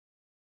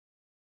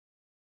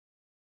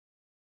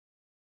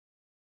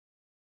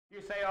You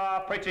say,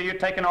 oh, preacher, you're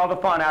taking all the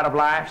fun out of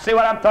life. See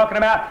what I'm talking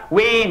about?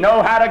 We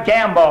know how to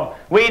gamble.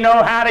 We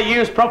know how to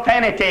use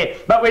profanity,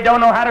 but we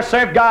don't know how to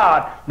serve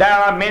God. There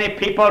are many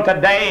people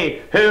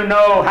today who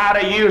know how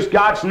to use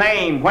God's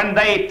name. When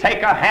they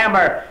take a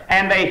hammer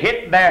and they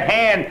hit their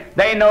hand,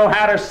 they know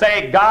how to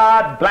say,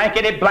 God,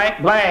 blankety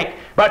blank blank.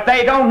 But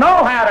they don't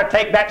know how to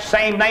take that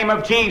same name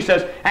of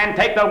Jesus and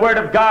take the Word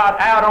of God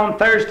out on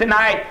Thursday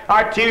night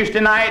or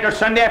Tuesday night or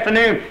Sunday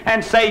afternoon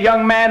and say,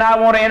 young man, I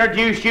want to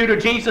introduce you to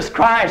Jesus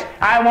Christ.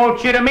 I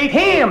want you to meet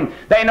Him.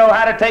 They know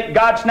how to take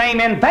God's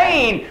name in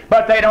vain,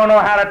 but they don't know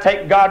how to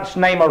take God's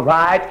name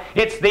aright.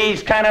 It's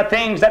these kind of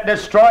things that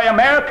destroy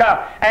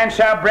America and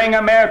shall bring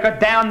America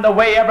down the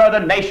way ever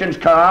other nations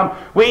come.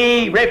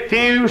 We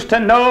refuse to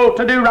know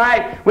to do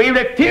right. We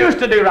refuse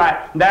to do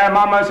right. There are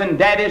mamas and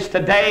daddies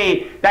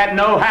today that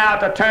know how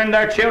to turn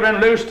their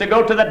children loose to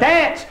go to the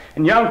dance,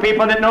 and young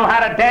people that know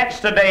how to dance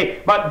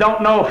today but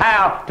don't know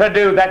how to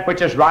do that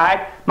which is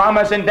right.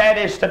 Mamas and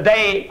daddies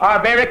today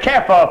are very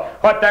careful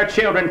what their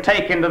children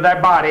take into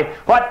their body.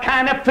 What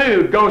kind of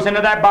food goes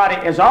into their body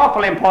is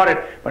awful important,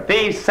 but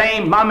these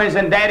same mamas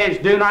and daddies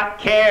do not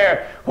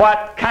care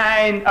what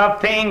kind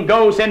of thing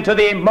goes into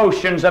the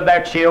emotions of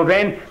their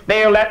children.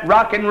 They'll let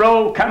rock and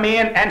roll come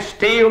in and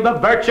steal the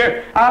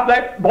virtue of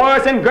their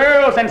boys and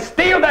girls and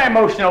steal their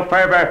emotional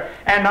fervor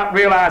and not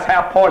realize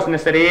how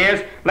poisonous it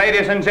is.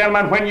 Ladies and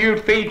gentlemen, when you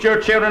feed your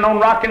children on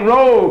rock and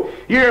roll,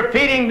 you're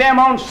feeding them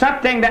on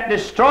something that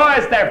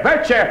destroys their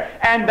virtue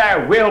and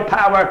their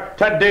willpower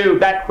to do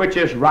that which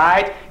is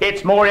right.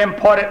 It's more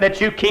important that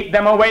you keep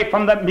them away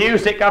from the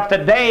music of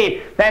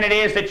today than it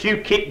is that you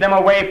keep them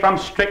away from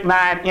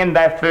strychnine in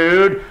their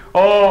food.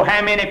 Oh,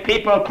 how many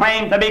people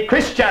claim to be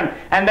Christian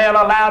and they'll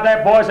allow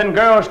their boys and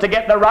girls to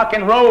get the rock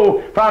and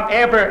roll from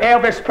every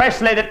Elvis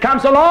Presley that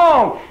comes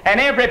along, and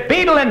every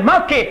Beatle and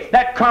monkey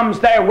that comes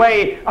their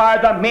way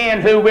are the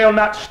men who will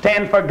not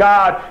stand for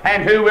God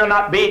and who will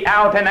not be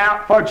out and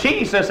out for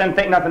Jesus and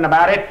think nothing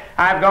about it.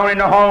 I've gone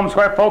into homes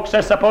where folks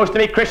are supposed to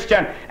be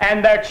Christian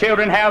and their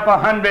children have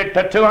 $100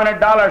 to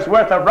 $200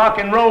 worth of rock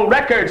and roll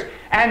records,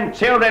 and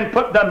children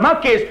put the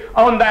monkeys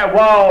on their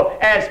wall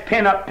as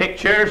pin-up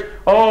pictures.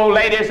 Oh,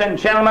 ladies and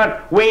gentlemen,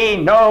 we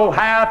know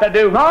how to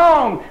do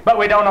wrong, but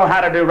we don't know how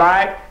to do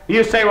right.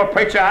 You say, well,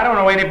 preacher, I don't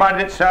know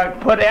anybody that's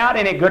put out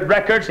any good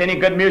records, any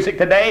good music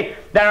today.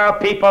 There are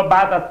people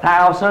by the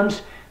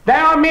thousands.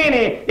 There are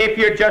many if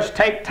you just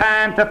take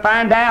time to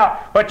find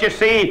out. But you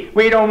see,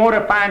 we don't want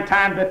to find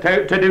time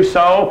to do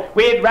so.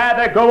 We'd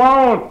rather go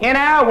on in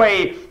our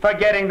way,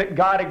 forgetting that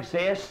God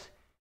exists.